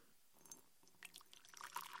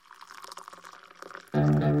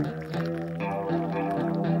Let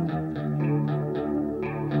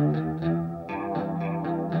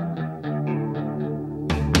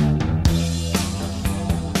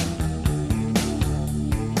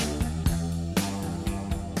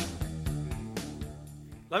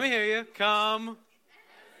me hear you. Come.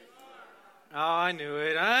 Oh, I knew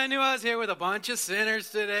it. I knew I was here with a bunch of sinners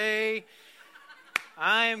today.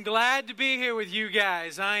 I am glad to be here with you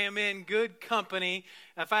guys. I am in good company.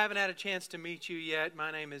 If I haven't had a chance to meet you yet,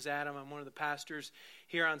 my name is Adam. I'm one of the pastors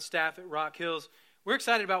here on staff at Rock Hills. We're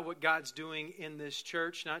excited about what God's doing in this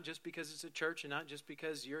church, not just because it's a church and not just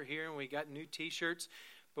because you're here and we got new t-shirts,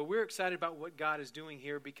 but we're excited about what God is doing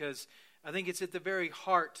here because I think it's at the very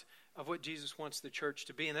heart of what Jesus wants the church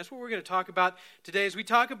to be. And that's what we're going to talk about today as we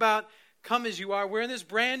talk about Come As You Are. We're in this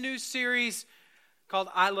brand new series called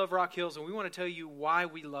I Love Rock Hills, and we want to tell you why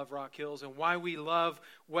we love Rock Hills and why we love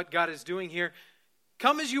what God is doing here.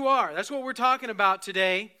 Come As You Are. That's what we're talking about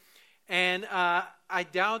today. And I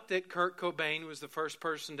doubt that Kurt Cobain was the first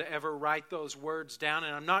person to ever write those words down,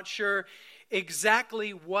 and I'm not sure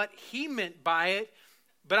exactly what he meant by it.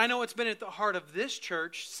 But I know it's been at the heart of this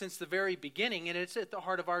church since the very beginning, and it's at the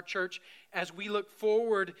heart of our church as we look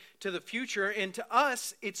forward to the future. And to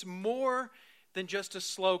us, it's more than just a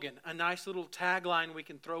slogan, a nice little tagline we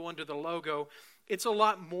can throw under the logo. It's a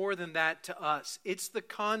lot more than that to us. It's the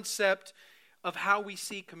concept of how we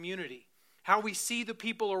see community, how we see the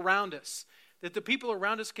people around us, that the people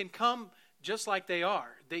around us can come just like they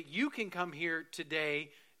are, that you can come here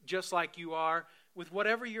today just like you are with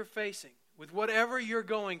whatever you're facing. With whatever you're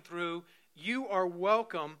going through, you are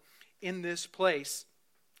welcome in this place.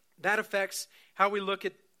 That affects how we look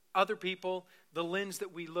at other people, the lens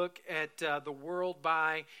that we look at the world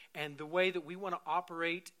by, and the way that we want to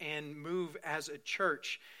operate and move as a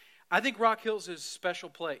church. I think Rock Hills is a special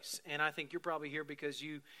place, and I think you're probably here because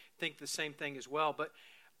you think the same thing as well. But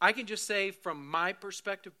I can just say from my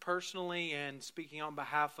perspective personally and speaking on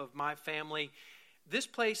behalf of my family, this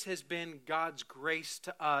place has been God's grace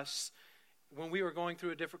to us when we were going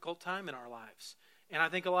through a difficult time in our lives. And I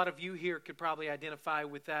think a lot of you here could probably identify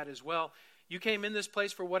with that as well. You came in this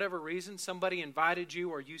place for whatever reason. Somebody invited you,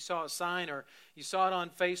 or you saw a sign, or you saw it on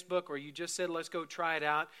Facebook, or you just said, let's go try it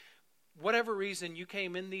out. Whatever reason, you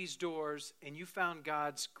came in these doors and you found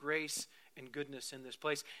God's grace and goodness in this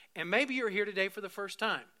place. And maybe you're here today for the first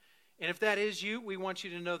time. And if that is you, we want you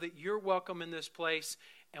to know that you're welcome in this place.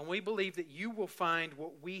 And we believe that you will find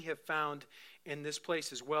what we have found in this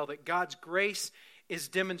place as well, that God's grace is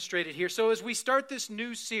demonstrated here. So as we start this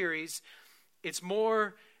new series, it's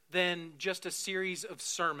more than just a series of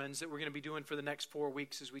sermons that we're going to be doing for the next 4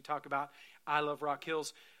 weeks as we talk about I Love Rock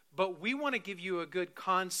Hills. But we want to give you a good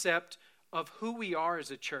concept of who we are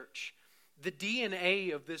as a church, the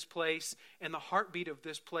DNA of this place and the heartbeat of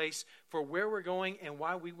this place for where we're going and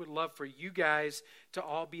why we would love for you guys to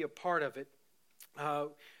all be a part of it.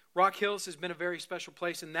 Rock Hills has been a very special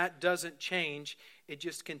place, and that doesn't change. It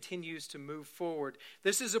just continues to move forward.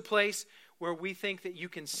 This is a place where we think that you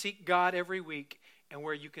can seek God every week and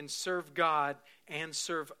where you can serve God and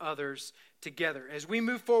serve others together. As we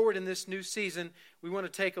move forward in this new season, we want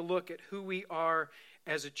to take a look at who we are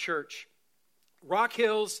as a church. Rock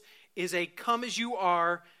Hills is a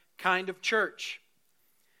come-as-you-are kind of church.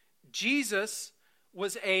 Jesus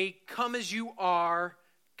was a come-as-you-are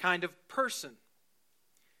kind of person.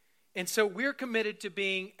 And so we're committed to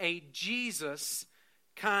being a Jesus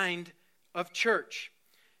kind of church.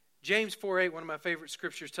 James 4:8, one of my favorite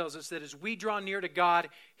scriptures, tells us that as we draw near to God,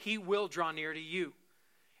 He will draw near to you.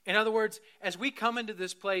 In other words, as we come into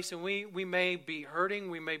this place, and we may be hurting,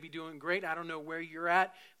 we may be doing great, I don't know where you're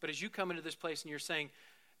at, but as you come into this place and you're saying,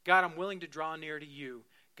 God, I'm willing to draw near to you,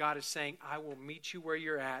 God is saying, I will meet you where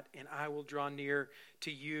you're at, and I will draw near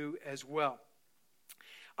to you as well.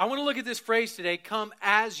 I want to look at this phrase today, come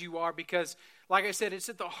as you are, because, like I said, it's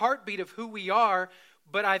at the heartbeat of who we are,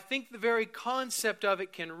 but I think the very concept of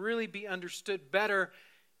it can really be understood better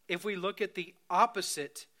if we look at the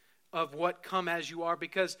opposite of what come as you are,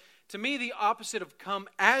 because to me, the opposite of come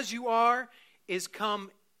as you are is come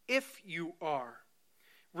if you are.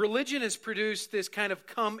 Religion has produced this kind of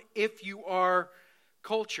come if you are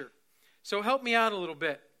culture. So help me out a little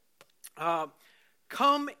bit.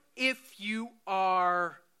 Come if you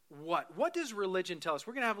are what? What does religion tell us?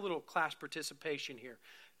 We're going to have a little class participation here.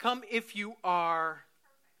 Come if you are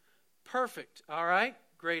perfect. All right,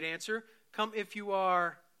 great answer. Come if you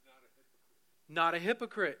are not a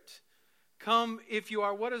hypocrite. Come if you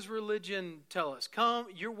are, what does religion tell us? Come,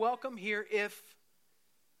 you're welcome here if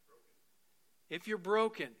you're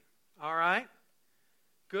broken. All right,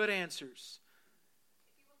 good answers.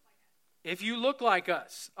 if you look like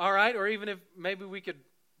us, all right? Or even if maybe we could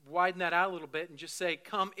widen that out a little bit and just say,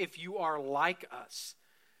 come if you are like us.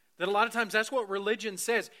 That a lot of times that's what religion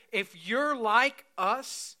says. If you're like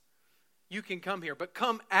us, you can come here. But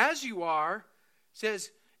come as you are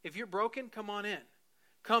says, if you're broken, come on in.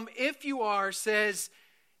 Come if you are says,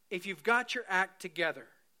 if you've got your act together.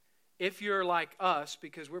 If you're like us,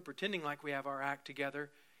 because we're pretending like we have our act together,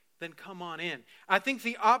 then come on in. I think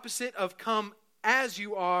the opposite of come as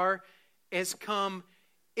you are is come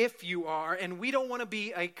if you are. And we don't want to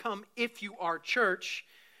be a come if you are church.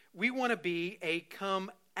 We want to be a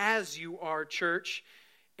come as you are church.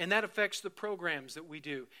 And that affects the programs that we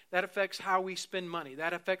do. That affects how we spend money.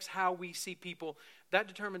 That affects how we see people. That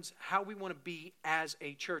determines how we want to be as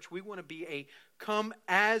a church. We want to be a come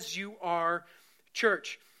as you are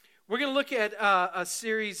church. We're going to look at a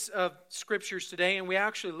series of scriptures today, and we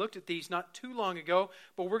actually looked at these not too long ago,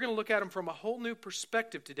 but we're going to look at them from a whole new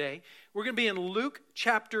perspective today. We're going to be in Luke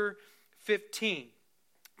chapter 15,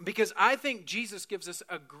 because I think Jesus gives us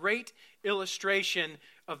a great illustration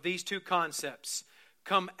of these two concepts.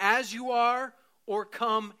 Come as you are, or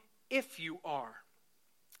come if you are.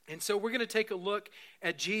 And so we're going to take a look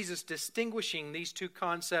at Jesus distinguishing these two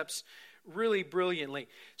concepts really brilliantly.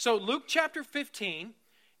 So Luke chapter 15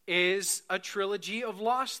 is a trilogy of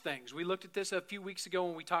lost things. We looked at this a few weeks ago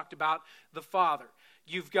when we talked about the Father.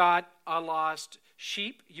 You've got a lost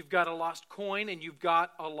sheep, you've got a lost coin, and you've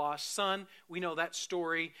got a lost son. We know that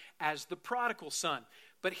story as the prodigal son.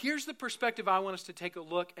 But here's the perspective I want us to take a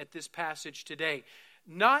look at this passage today.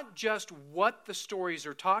 Not just what the stories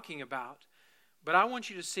are talking about, but I want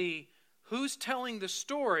you to see who's telling the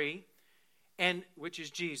story, and which is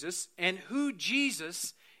Jesus, and who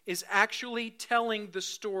Jesus is actually telling the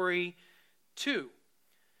story to.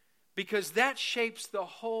 Because that shapes the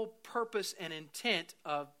whole purpose and intent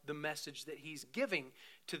of the message that he's giving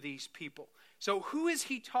to these people. So who is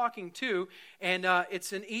he talking to? And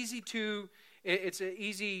it's an easy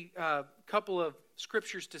couple of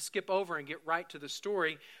scriptures to skip over and get right to the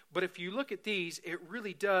story. But if you look at these, it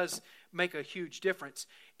really does make a huge difference.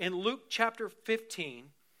 In Luke chapter 15,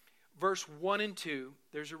 verse 1 and 2,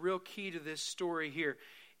 there's a real key to this story here.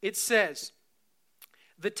 It says,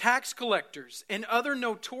 the tax collectors and other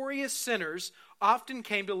notorious sinners often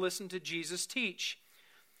came to listen to Jesus teach.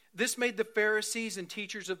 This made the Pharisees and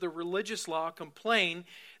teachers of the religious law complain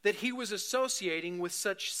that he was associating with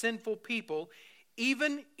such sinful people,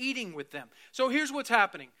 even eating with them. So here's what's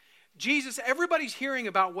happening. Jesus, everybody's hearing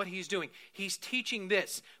about what he's doing. He's teaching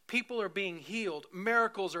this. People are being healed.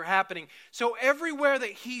 Miracles are happening. So everywhere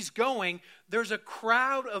that he's going, there's a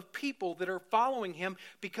crowd of people that are following him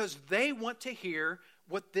because they want to hear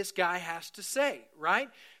what this guy has to say, right?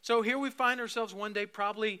 So here we find ourselves one day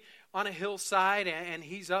probably on a hillside, and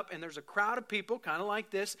he's up, and there's a crowd of people, kind of like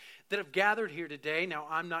this, that have gathered here today. Now,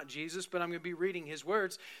 I'm not Jesus, but I'm going to be reading his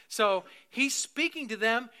words. So he's speaking to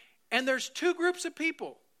them, and there's two groups of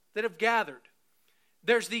people that have gathered.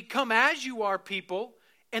 There's the come as you are people,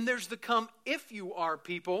 and there's the come if you are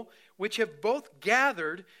people, which have both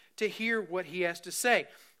gathered to hear what he has to say.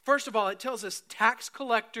 First of all, it tells us tax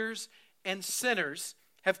collectors and sinners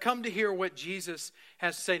have come to hear what Jesus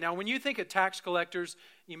has to say. Now, when you think of tax collectors,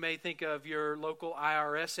 you may think of your local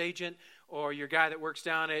IRS agent or your guy that works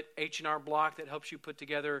down at H&R Block that helps you put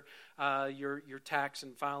together your tax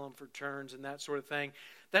and file them for returns and that sort of thing.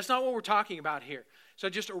 That's not what we're talking about here. So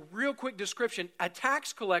just a real quick description. A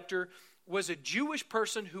tax collector was a Jewish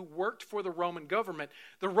person who worked for the Roman government.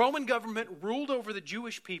 The Roman government ruled over the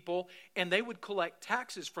Jewish people, and they would collect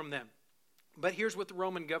taxes from them. But here's what the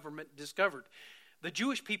Roman government discovered. The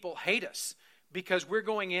Jewish people hate us because we're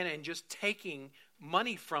going in and just taking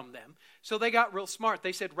money from them. So they got real smart.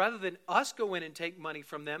 They said, rather than us go in and take money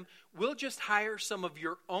from them, we'll just hire some of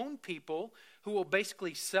your own people who will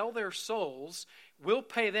basically sell their souls. We'll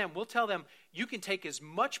pay them. We'll tell them, you can take as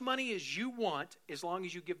much money as you want as long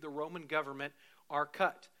as you give the Roman government our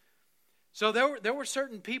cut. So there were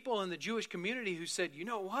certain people in the Jewish community who said, you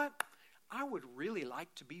know what? I would really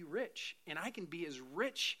like to be rich, and I can be as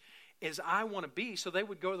rich as I want to be. So they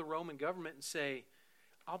would go to the Roman government and say,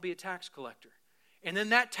 I'll be a tax collector. And then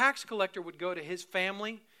that tax collector would go to his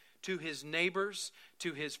family, to his neighbors,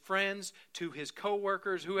 to his friends, to his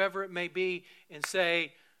co-workers, whoever it may be, and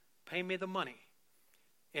say, pay me the money.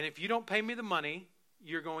 And if you don't pay me the money,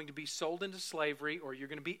 you're going to be sold into slavery, or you're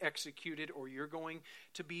going to be executed, or you're going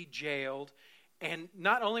to be jailed. And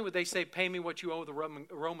not only would they say, pay me what you owe the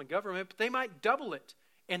Roman government, but they might double it,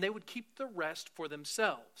 and they would keep the rest for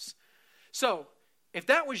themselves. So, if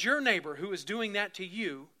that was your neighbor who was doing that to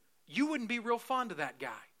you, you wouldn't be real fond of that guy.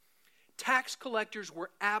 tax collectors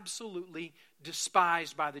were absolutely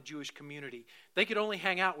despised by the Jewish community. They could only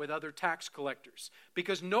hang out with other tax collectors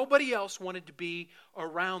because nobody else wanted to be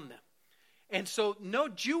around them. And so no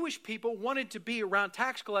Jewish people wanted to be around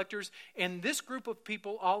tax collectors, and this group of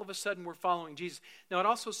people all of a sudden were following Jesus. Now it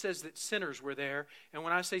also says that sinners were there, and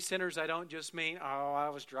when I say sinners, I don't just mean, oh, I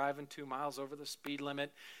was driving 2 miles over the speed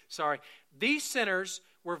limit. Sorry. These sinners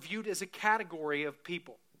were viewed as a category of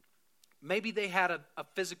people. Maybe they had a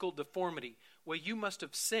physical deformity. Well, you must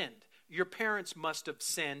have sinned. Your parents must have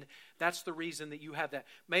sinned. That's the reason that you have that.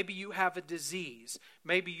 Maybe you have a disease.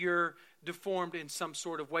 Maybe you're deformed in some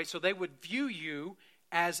sort of way. So they would view you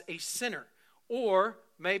as a sinner. Or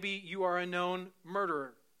maybe you are a known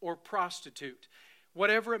murderer or prostitute.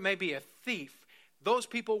 Whatever it may be, a thief. Those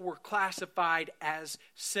people were classified as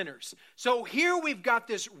sinners. So here we've got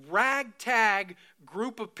this ragtag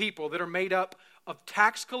group of people that are made up of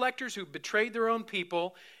tax collectors who betrayed their own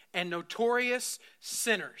people and notorious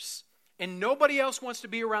sinners. And nobody else wants to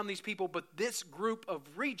be around these people, but this group of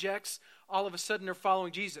rejects all of a sudden are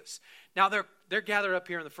following Jesus. Now they're gathered up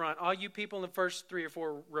here in the front. All you people in the first 3 or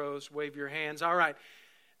 4 rows, wave your hands. All right.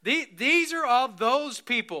 These are all those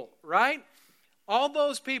people, right? All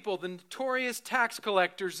those people, the notorious tax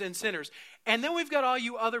collectors and sinners. And then we've got all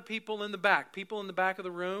you other people in the back. People in the back of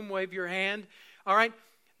the room, wave your hand. All right.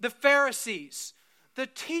 The Pharisees, the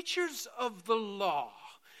teachers of the law.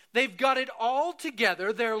 They've got it all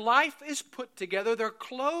together. Their life is put together. Their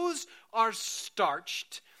clothes are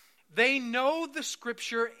starched. They know the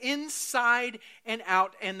Scripture inside and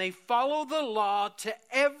out, and they follow the law to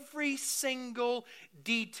every single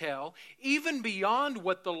detail, even beyond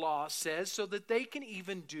what the law says, so that they can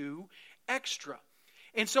even do extra.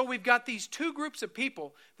 And so we've got these two groups of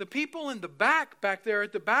people. The people in the back there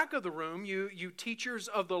at the back of the room, you teachers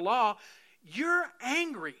of the law, you're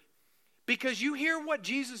angry. Because you hear what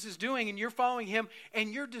Jesus is doing and you're following him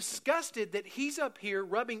and you're disgusted that he's up here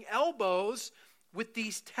rubbing elbows with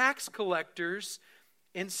these tax collectors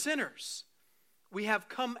and sinners. We have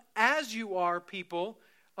come as you are people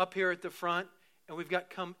up here at the front, and we've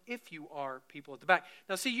got come if you are people at the back.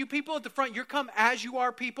 Now see, you people at the front, you're come as you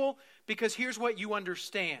are people because here's what you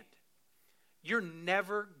understand. You're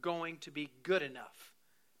never going to be good enough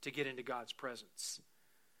to get into God's presence.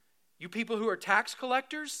 You people who are tax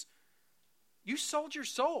collectors, you sold your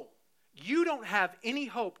soul. You don't have any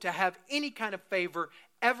hope to have any kind of favor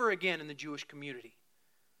ever again in the Jewish community.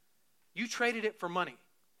 You traded it for money,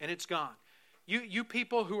 and it's gone. You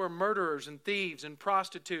people who are murderers and thieves and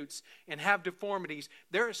prostitutes and have deformities,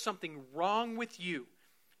 there is something wrong with you.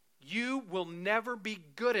 You will never be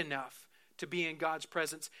good enough to be in God's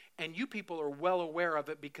presence, and you people are well aware of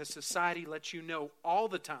it because society lets you know all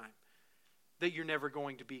the time that you're never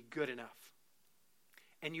going to be good enough.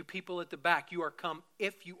 And you people at the back, you are come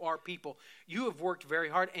if you are people. You have worked very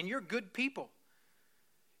hard, and you're good people.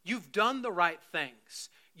 You've done the right things.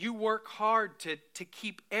 You work hard to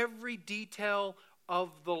keep every detail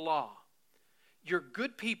of the law. You're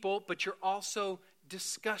good people, but you're also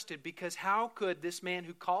disgusted because how could this man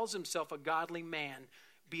who calls himself a godly man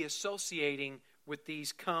be associating with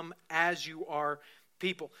these come as you are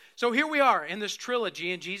people? So here we are in this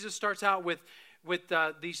trilogy, and Jesus starts out with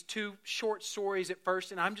these two short stories at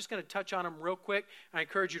first, and I'm just going to touch on them real quick. I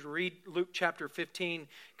encourage you to read Luke chapter 15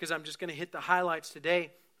 because I'm just going to hit the highlights today.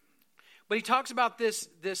 But he talks about this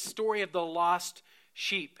story of the lost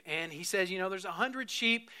sheep, and he says, there's 100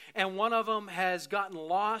 sheep, and one of them has gotten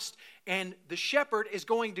lost, and the shepherd is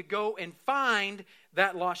going to go and find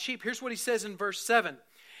that lost sheep. Here's what he says in verse 7.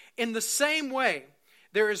 In the same way,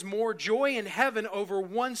 there is more joy in heaven over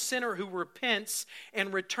one sinner who repents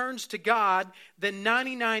and returns to God than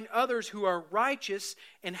 99 others who are righteous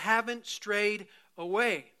and haven't strayed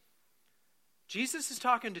away. Jesus is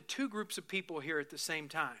talking to two groups of people here at the same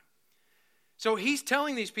time. So he's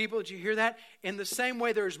telling these people, did you hear that? In the same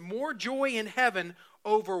way, there's more joy in heaven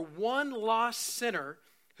over one lost sinner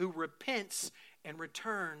who repents and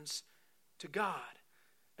returns to God.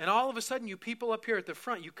 And all of a sudden, you people up here at the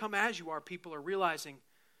front, you come as you are, people are realizing,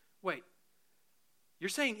 wait, you're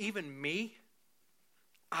saying even me,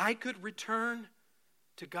 I could return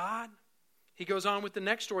to God? He goes on with the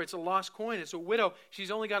next story. It's a lost coin. It's a widow.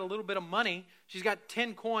 She's only got a little bit of money. She's got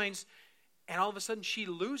 10 coins. And all of a sudden, she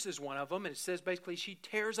loses one of them. And it says basically she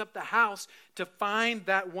tears up the house to find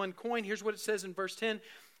that one coin. Here's what it says in verse 10.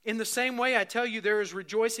 In the same way, I tell you, there is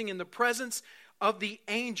rejoicing in the presence of the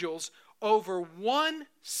angels over one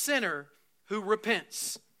sinner who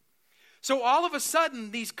repents. So all of a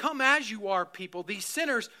sudden, these come as you are people, these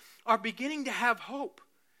sinners are beginning to have hope.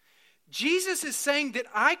 Jesus is saying that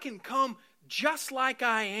I can come just like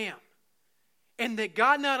I am. And that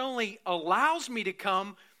God not only allows me to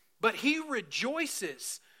come, but he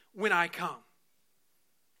rejoices when I come.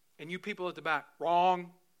 And you people at the back,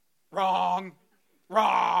 wrong, wrong,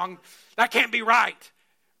 wrong. That can't be right,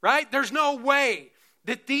 right? There's no way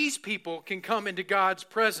that these people can come into God's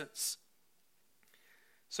presence.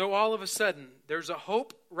 So all of a sudden, there's a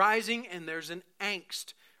hope rising and there's an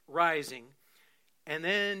angst rising. And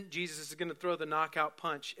then Jesus is going to throw the knockout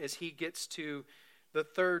punch as he gets to the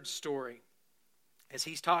third story. As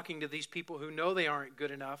he's talking to these people who know they aren't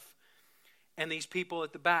good enough, and these people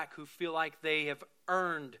at the back who feel like they have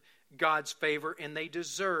earned God's favor and they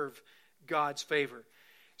deserve God's favor.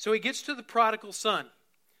 So he gets to the prodigal son.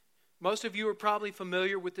 Most of you are probably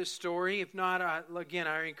familiar with this story. If not, I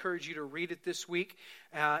encourage you to read it this week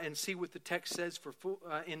and see what the text says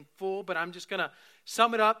in full. But I'm just going to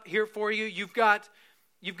sum it up here for you. You've got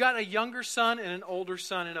a younger son and an older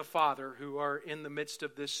son and a father who are in the midst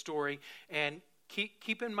of this story. And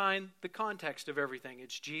keep in mind the context of everything.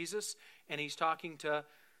 It's Jesus, and he's talking to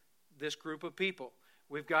this group of people.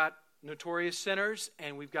 We've got notorious sinners,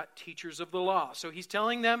 and we've got teachers of the law. So he's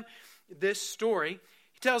telling them this story.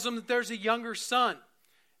 He tells them that there's a younger son.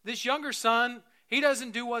 This younger son, he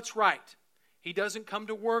doesn't do what's right. He doesn't come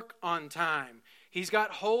to work on time. He's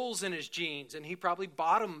got holes in his jeans, and he probably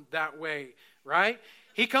bought them that way, right?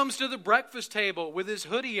 He comes to the breakfast table with his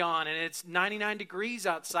hoodie on, and it's 99 degrees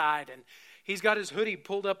outside, and he's got his hoodie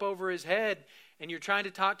pulled up over his head, and you're trying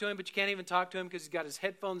to talk to him, but you can't even talk to him because he's got his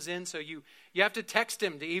headphones in, so you have to text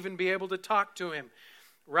him to even be able to talk to him,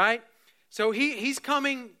 right? So he's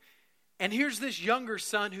coming, and here's this younger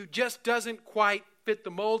son who just doesn't quite fit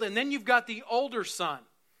the mold, and then you've got the older son.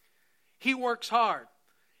 He works hard.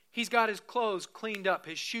 He's got his clothes cleaned up,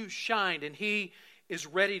 his shoes shined, and he is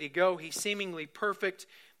ready to go. He's seemingly perfect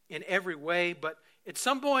in every way, but at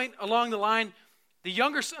some point along the line, the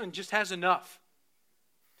younger son just has enough.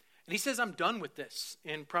 And he says, I'm done with this,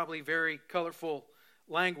 in probably very colorful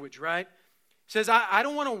language, right? He says, I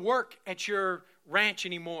don't want to work at your ranch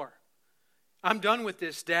anymore. I'm done with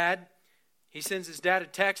this, Dad. He sends his dad a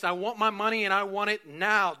text, I want my money and I want it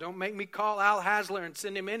now. Don't make me call Al Hasler and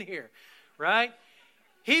send him in here, right?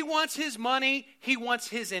 He wants his money, he wants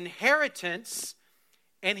his inheritance,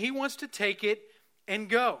 and he wants to take it and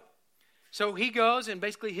go. So he goes, and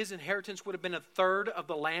basically his inheritance would have been a third of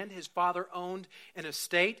the land. His father owned an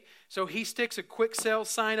estate. So he sticks a quick sale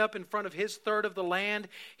sign up in front of his third of the land.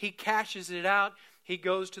 He cashes it out. He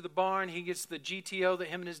goes to the barn. He gets the GTO that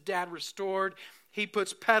him and his dad restored. He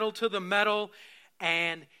puts pedal to the metal,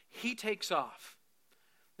 and he takes off.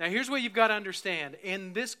 Now here's what you've got to understand.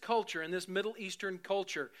 In this culture, in this Middle Eastern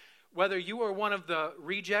culture, whether you are one of the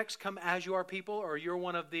rejects, come as you are people, or you're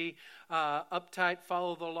one of the uptight,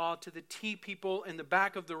 follow the law to the T people in the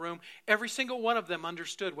back of the room, every single one of them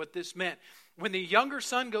understood what this meant. When the younger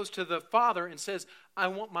son goes to the father and says, I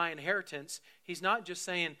want my inheritance, he's not just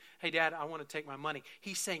saying, hey, Dad, I want to take my money.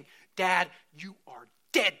 He's saying, Dad, you are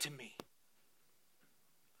dead to me.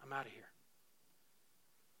 I'm out of here.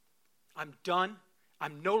 I'm done.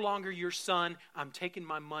 I'm no longer your son. I'm taking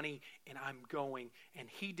my money and I'm going. And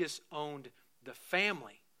he disowned the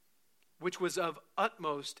family, which was of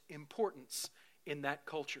utmost importance in that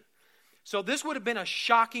culture. So this would have been a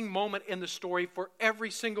shocking moment in the story for every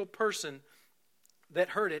single person that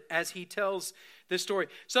heard it as he tells this story.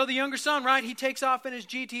 So the younger son, right, he takes off in his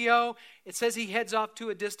GTO. It says he heads off to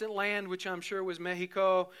a distant land, which I'm sure was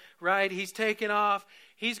Mexico, right? He's taking off.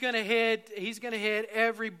 He's going to hit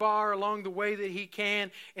every bar along the way that he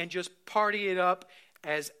can and just party it up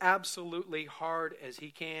as absolutely hard as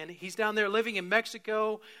he can. He's down there living in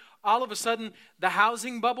Mexico. All of a sudden, the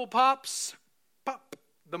housing bubble pops. Pop.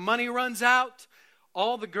 The money runs out.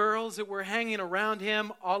 All the girls that were hanging around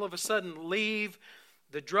him all of a sudden leave.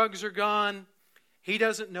 The drugs are gone. He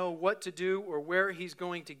doesn't know what to do or where he's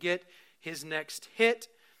going to get his next hit.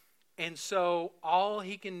 And so all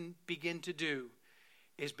he can begin to do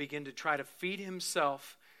is begin to try to feed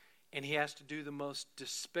himself, and he has to do the most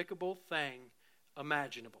despicable thing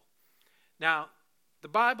imaginable. Now, the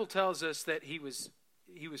Bible tells us that he was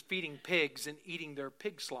feeding pigs and eating their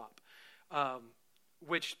pig slop,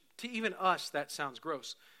 which to even us, that sounds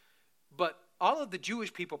gross. But all of the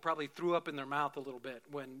Jewish people probably threw up in their mouth a little bit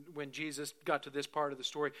when Jesus got to this part of the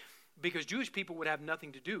story, because Jewish people would have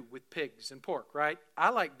nothing to do with pigs and pork, right? I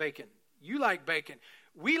like bacon. You like bacon.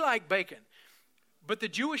 We like bacon. But the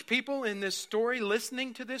Jewish people in this story,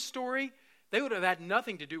 listening to this story, they would have had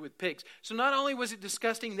nothing to do with pigs. So not only was it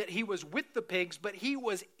disgusting that he was with the pigs, but he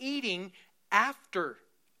was eating after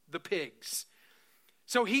the pigs.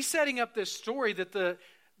 So he's setting up this story that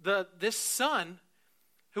this son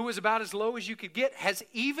who was about as low as you could get, has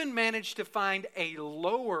even managed to find a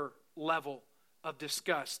lower level of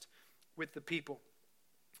disgust with the people.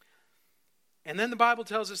 And then the Bible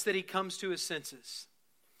tells us that he comes to his senses.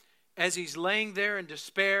 As he's laying there in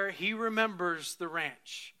despair, he remembers the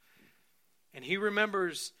ranch. And he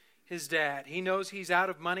remembers his dad. He knows he's out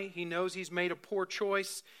of money. He knows he's made a poor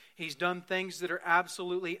choice. He's done things that are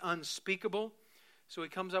absolutely unspeakable. So he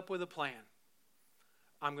comes up with a plan.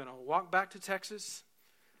 I'm going to walk back to Texas.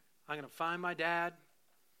 I'm going to find my dad.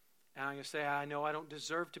 And I'm going to say, I know I don't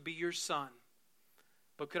deserve to be your son.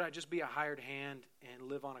 But could I just be a hired hand and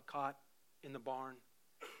live on a cot in the barn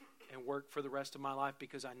and work for the rest of my life?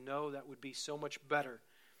 Because I know that would be so much better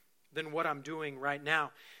than what I'm doing right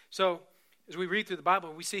now. So as we read through the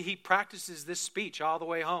Bible, we see he practices this speech all the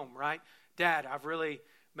way home, right? Dad, I've really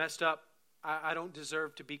messed up. I don't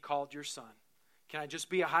deserve to be called your son. Can I just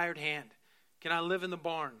be a hired hand? Can I live in the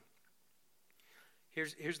barn?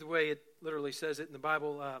 Here's the way it literally says it in the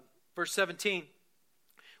Bible. Verse 17.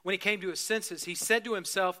 When he came to his senses, he said to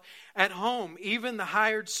himself, at home, even the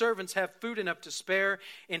hired servants have food enough to spare,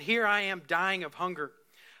 and here I am dying of hunger.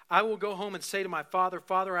 I will go home and say to my father,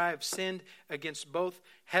 Father, I have sinned against both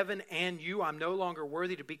heaven and you. I'm no longer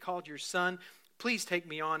worthy to be called your son. Please take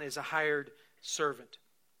me on as a hired servant.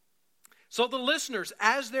 So the listeners,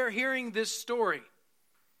 as they're hearing this story,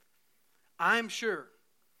 I'm sure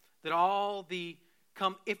that all the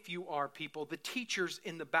come if you are people, the teachers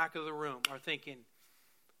in the back of the room are thinking,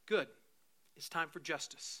 good, it's time for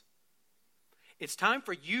justice. It's time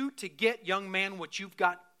for you to get, young man, what you've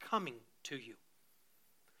got coming to you.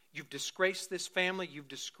 You've disgraced this family. You've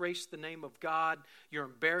disgraced the name of God. You're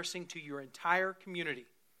embarrassing to your entire community.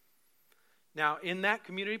 Now, in that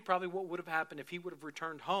community, probably what would have happened if he would have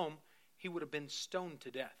returned home, he would have been stoned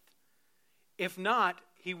to death. If not,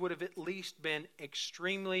 he would have at least been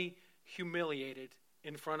extremely humiliated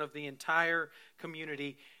in front of the entire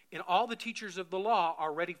community. And all the teachers of the law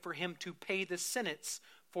are ready for him to pay the sentence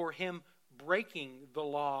for him breaking the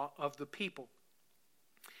law of the people.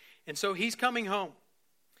 And so he's coming home.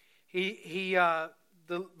 The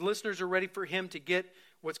listeners are ready for him to get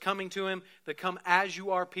what's coming to him. The come as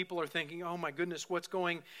you are people are thinking, oh my goodness, what's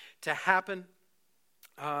going to happen?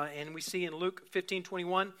 And we see in Luke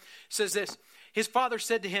 15:21, says this, his father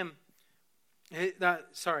said to him, his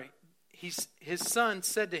son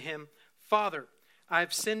said to him, Father, I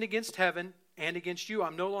have sinned against heaven and against you.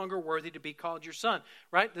 I'm no longer worthy to be called your son.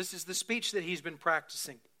 Right? This is the speech that he's been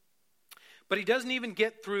practicing. But he doesn't even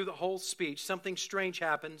get through the whole speech. Something strange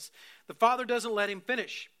happens. The father doesn't let him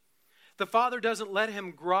finish. The father doesn't let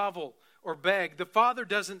him grovel or beg. The father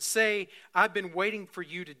doesn't say, I've been waiting for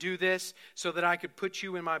you to do this so that I could put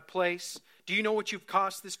you in my place. Do you know what you've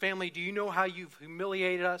cost this family? Do you know how you've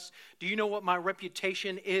humiliated us? Do you know what my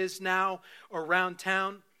reputation is now around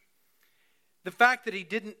town? The fact that he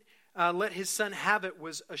didn't let his son have it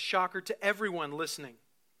was a shocker to everyone listening.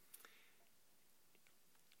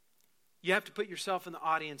 You have to put yourself in the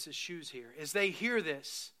audience's shoes here. As they hear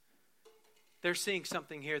this, they're seeing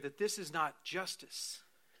something here, that this is not justice.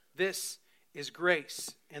 This is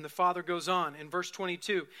grace. And the father goes on in verse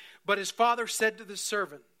 22. But his father said to the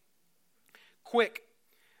servant, quick,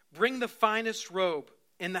 bring the finest robe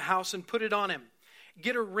in the house and put it on him.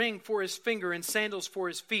 Get a ring for his finger and sandals for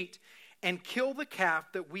his feet. And kill the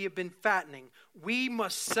calf that we have been fattening. We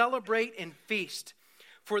must celebrate and feast.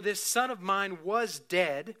 For this son of mine was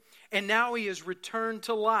dead, and now he is returned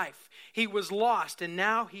to life. He was lost, and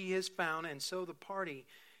now he is found. And so the party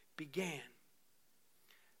began.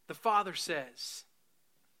 The father says,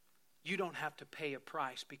 you don't have to pay a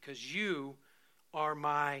price because you are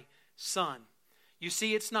my son. You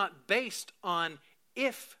see, it's not based on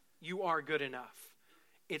if you are good enough.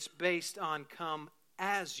 It's based on come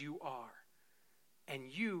as you are.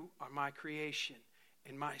 And you are my creation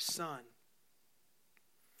and my son.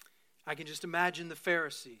 I can just imagine the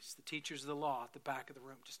Pharisees, the teachers of the law at the back of the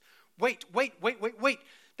room. Just, wait.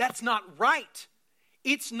 That's not right.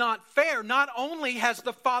 It's not fair. Not only has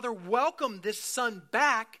the father welcomed this son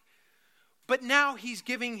back, but now he's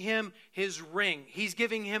giving him his ring. He's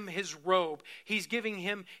giving him his robe. He's giving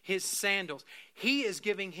him his sandals. He is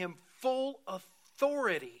giving him full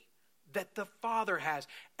authority that the Father has.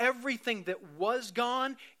 Everything that was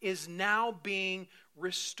gone is now being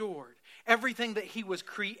restored. Everything that he was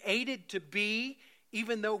created to be,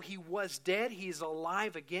 even though he was dead, he is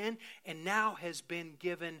alive again and now has been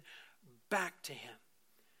given back to him.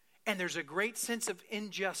 And there's a great sense of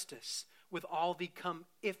injustice with all the come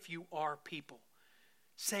if you are people,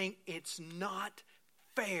 saying it's not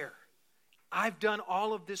fair. I've done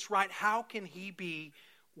all of this right. How can he be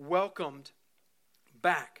welcomed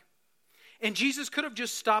back? And Jesus could have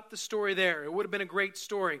just stopped the story there. It would have been a great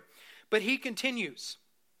story. But he continues.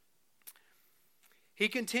 He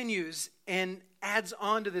continues and adds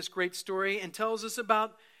on to this great story and tells us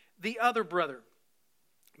about the other brother.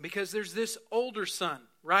 Because there's this older son,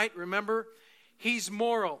 right? Remember? He's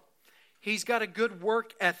moral. He's got a good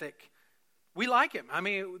work ethic. We like him. I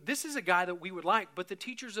mean, this is a guy that we would like. But the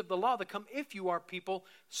teachers of the law that come, if you are people,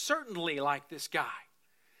 certainly like this guy.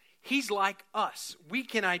 He's like us. We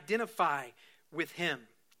can identify with him.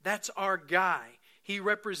 That's our guy. He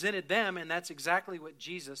represented them, and that's exactly what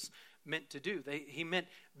Jesus meant to do. He meant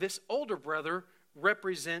this older brother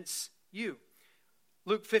represents you.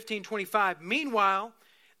 Luke 15:25. Meanwhile,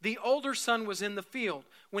 the older son was in the field.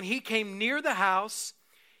 When he came near the house,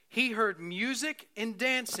 he heard music and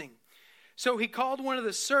dancing. So he called one of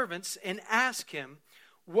the servants and asked him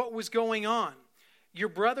what was going on. Your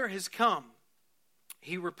brother has come,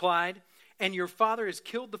 he replied, and your father has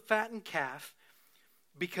killed the fattened calf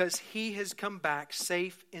because he has come back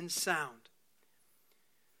safe and sound.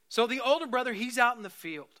 So the older brother, he's out in the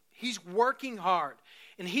field. He's working hard.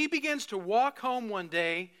 And he begins to walk home one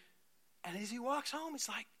day. And as he walks home, it's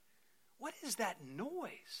like, what is that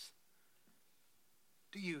noise?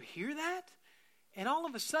 Do you hear that? And all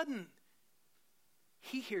of a sudden,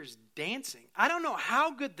 he hears dancing. I don't know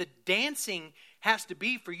how good the dancing has to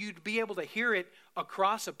be for you to be able to hear it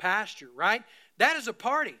across a pasture, right? That is a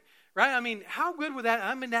party, right? I mean, how good would that?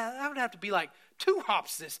 I mean, that would have to be like 2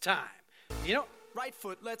 hops this time, you know? Right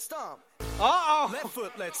foot, let's stomp. Uh-oh. Left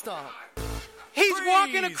foot, let's stomp. He's Freeze.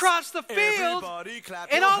 walking across the field, Everybody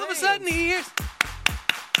clap and your all of a sudden hands. he hears,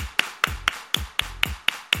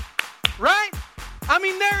 right? I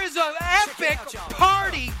mean, there is an epic out, y'all.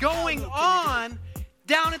 party going Can you do it? on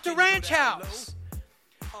down at the Can you go ranch down house.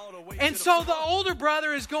 All the way And to so the floor. older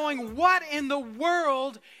brother is going, what in the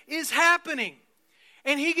world is happening?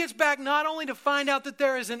 And he gets back not only to find out that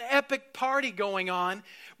there is an epic party going on,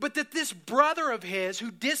 but that this brother of his who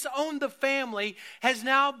disowned the family has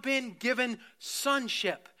now been given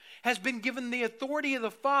sonship, has been given the authority of the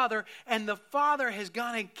father, and the father has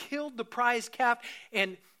gone and killed the prize calf.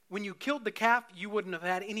 And when you killed the calf, you wouldn't have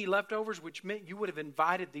had any leftovers, which meant you would have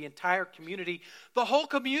invited the entire community. The whole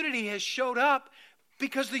community has showed up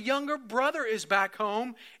because the younger brother is back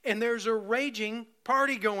home, and there's a raging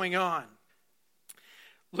party going on.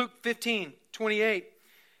 Luke 15:28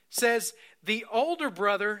 says, the older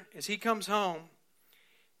brother, as he comes home,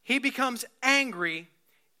 he becomes angry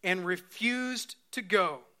and refused to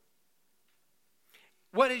go.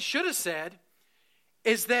 What it should have said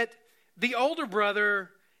is that the older brother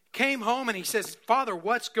came home and he says, Father,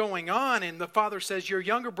 what's going on? And the father says, your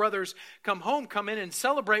younger brothers come home, come in and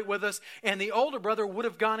celebrate with us. And the older brother would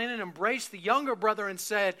have gone in and embraced the younger brother and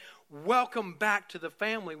said, welcome back to the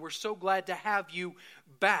family. We're so glad to have you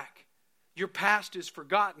back. Your past is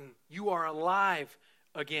forgotten. You are alive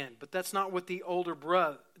again. But that's not what the older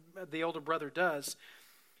brother does. It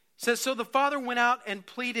says, so the father went out and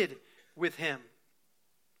pleaded with him.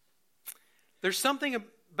 There's something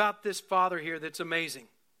about this father here that's amazing.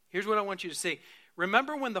 Here's what I want you to see.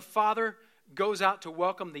 Remember when the father goes out to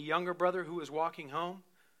welcome the younger brother who is walking home?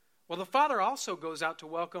 Well, the father also goes out to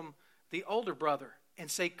welcome the older brother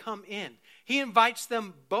and say, come in. He invites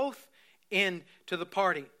them both in to the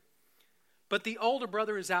party. But the older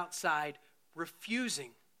brother is outside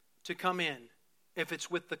refusing to come in if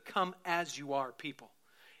it's with the come as you are people.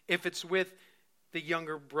 If it's with the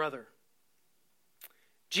younger brother.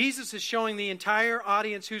 Jesus is showing the entire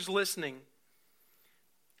audience who's listening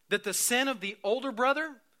that the sin of the older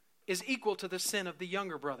brother is equal to the sin of the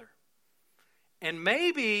younger brother. And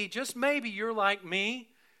maybe, just maybe, you're like me,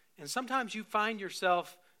 and sometimes you find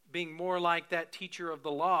yourself being more like that teacher of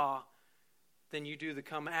the law than you do the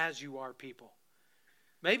come as you are people.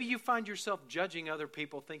 Maybe you find yourself judging other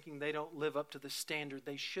people, thinking they don't live up to the standard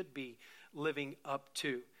they should be living up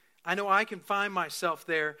to. I know I can find myself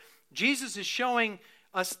there. Jesus is showing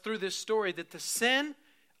us through this story that the sin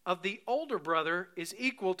of the older brother is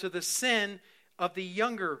equal to the sin of the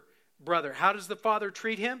younger brother. How does the father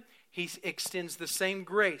treat him? He extends the same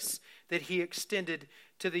grace that he extended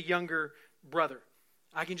to the younger brother.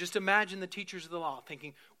 I can just imagine the teachers of the law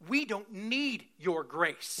thinking, we don't need your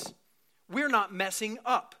grace. We're not messing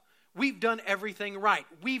up. We've done everything right.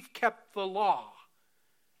 We've kept the law.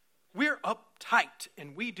 We're uptight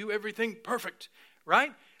and we do everything perfect,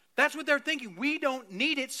 right? That's what they're thinking. We don't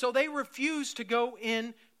need it, so they refuse to go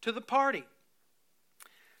in to the party.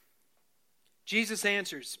 Jesus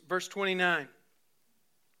answers, verse 29.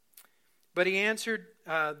 But he answered,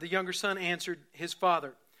 the younger son answered his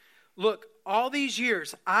father, look, all these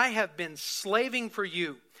years I have been slaving for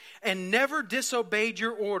you and never disobeyed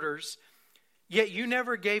your orders. Yet you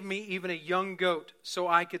never gave me even a young goat so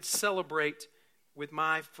I could celebrate with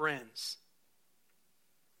my friends.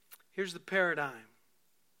 Here's the paradigm.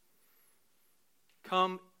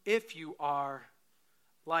 Come if you are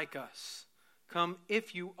like us. Come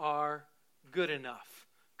if you are good enough.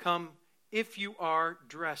 Come if you are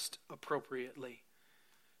dressed appropriately.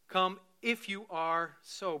 Come if you are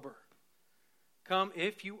sober. Come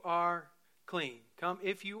if you are clean. Come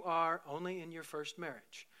if you are only in your first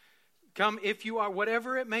marriage. Come if you are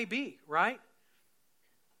whatever it may be, right?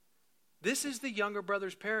 This is the younger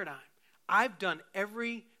brother's paradigm. I've done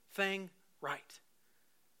everything right.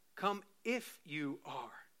 Come if you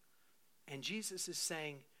are. And Jesus is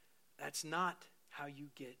saying that's not how you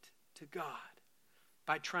get to God.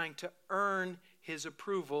 By trying to earn His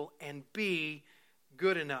approval and be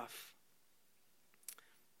good enough.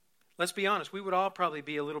 Let's be honest, we would all probably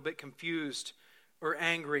be a little bit confused or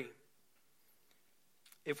angry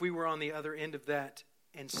if we were on the other end of that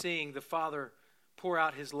and seeing the Father pour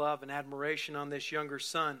out His love and admiration on this younger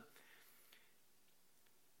son.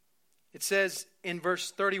 It says in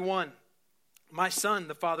verse 31, "My son,"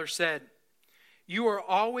 the Father said, "you are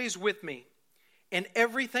always with me, and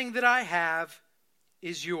everything that I have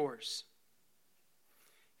is yours."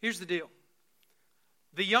 Here's the deal.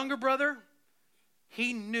 The younger brother,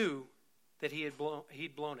 he knew that he'd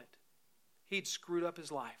blown it. He'd screwed up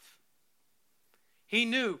his life. He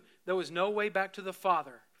knew there was no way back to the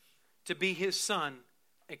Father to be his son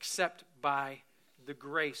except by the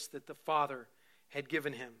grace that the Father had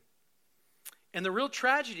given him. And the real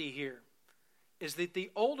tragedy here is that the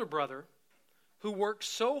older brother, who worked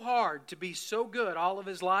so hard to be so good all of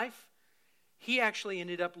his life, he actually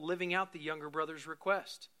ended up living out the younger brother's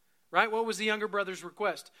request. Right? What was the younger brother's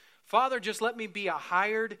request? "Father, just let me be a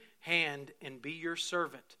hired hand and be your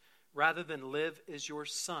servant rather than live as your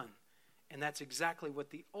son." And that's exactly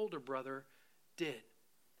what the older brother did.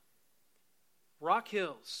 Rock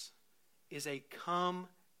Hills is a come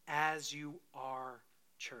as you are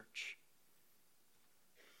church.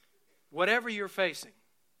 Whatever you're facing,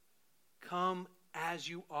 come as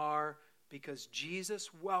you are because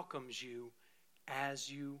Jesus welcomes you as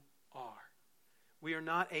you are. We are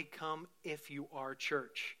not a come if you are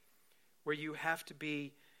church where you have to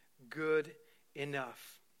be good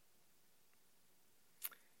enough.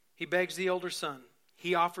 He begs the older son.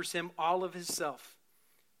 He offers him all of himself,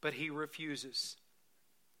 but he refuses.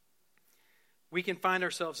 We can find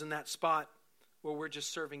ourselves in that spot where we're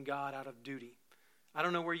just serving God out of duty. I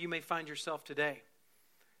don't know where you may find yourself today.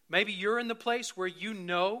 Maybe you're in the place where you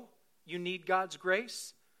know you need God's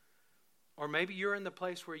grace, or maybe you're in the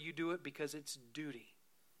place where you do it because it's duty.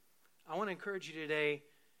 I want to encourage you today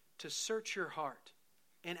to search your heart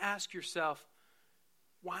and ask yourself,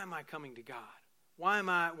 why am I coming to God? Why am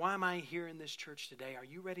I here in this church today? Are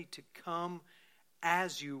you ready to come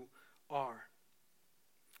as you are?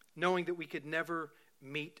 Knowing that we could never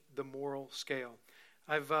meet the moral scale.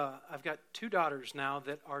 I've got 2 daughters now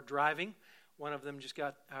that are driving. One of them just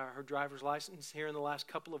got her driver's license here in the last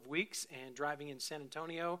couple of weeks, and driving in San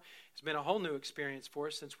Antonio has been a whole new experience for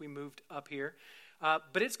us since we moved up here.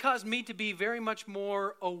 But it's caused me to be very much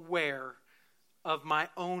more aware of my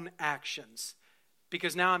own actions,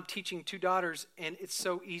 because now I'm teaching 2 daughters, and it's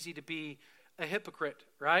so easy to be a hypocrite,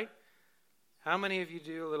 right? How many of you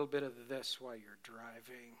do a little bit of this while you're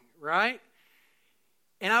driving, right?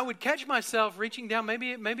 And I would catch myself reaching down,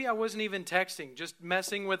 maybe I wasn't even texting, just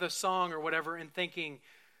messing with a song or whatever, and thinking,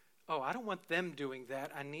 oh, I don't want them doing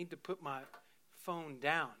that. I need to put my phone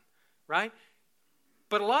down, right?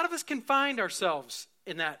 But a lot of us can find ourselves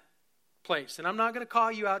in that place. And I'm not going to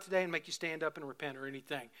call you out today and make you stand up and repent or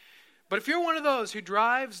anything. But if you're one of those who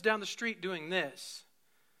drives down the street doing this,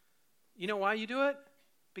 you know why you do it?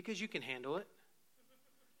 Because you can handle it.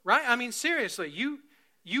 Right? I mean, seriously,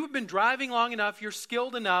 you've been driving long enough, you're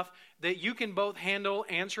skilled enough that you can both handle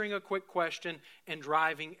answering a quick question and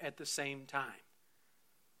driving at the same time.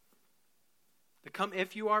 The come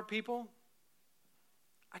if you are people,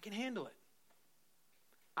 I can handle it.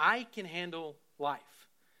 I can handle life.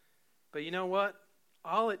 But you know what?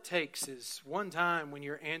 All it takes is one time when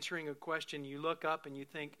you're answering a question, you look up and you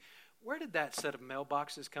think, where did that set of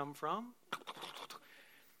mailboxes come from?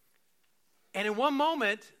 And in one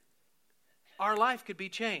moment, our life could be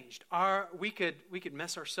changed. We could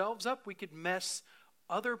mess ourselves up. We could mess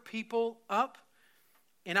other people up.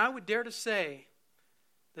 And I would dare to say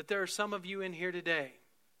that there are some of you in here today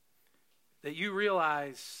that you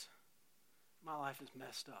realize my life is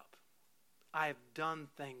messed up. I have done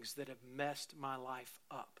things that have messed my life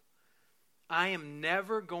up. I am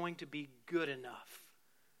never going to be good enough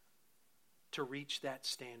to reach that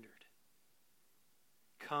standard.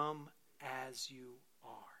 Come as you are.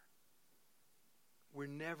 We're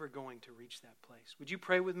never going to reach that place. Would you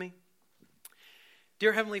pray with me?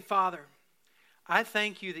 Dear Heavenly Father, I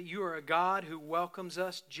thank you that you are a God who welcomes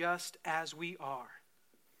us just as we are.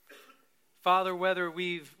 Father, whether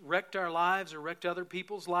we've wrecked our lives or wrecked other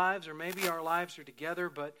people's lives, or maybe our lives are together,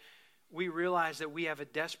 but we realize that we have a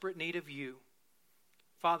desperate need of you.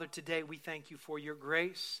 Father, today we thank you for your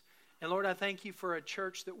grace. And Lord, I thank you for a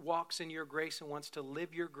church that walks in your grace and wants to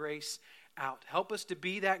live your grace out. Help us to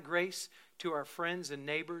be that grace to our friends and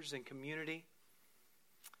neighbors and community.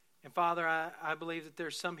 And Father, I believe that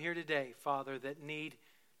there's some here today, Father, that need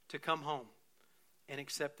to come home and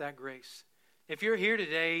accept that grace. If you're here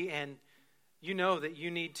today and you know that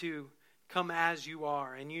you need to come as you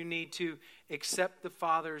are and you need to accept the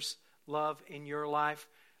Father's love in your life,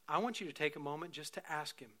 I want you to take a moment just to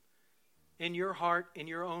ask Him. In your heart, in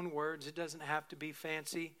your own words, it doesn't have to be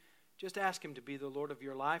fancy. Just ask Him to be the Lord of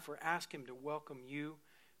your life, or ask Him to welcome you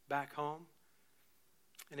back home.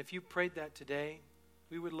 And if you prayed that today,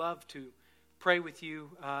 we would love to pray with you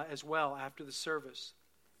as well after the service.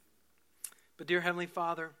 But dear Heavenly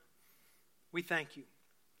Father, we thank you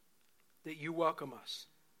that you welcome us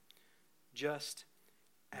just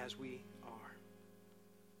as we are.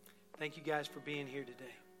 Thank you guys for being here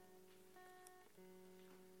today.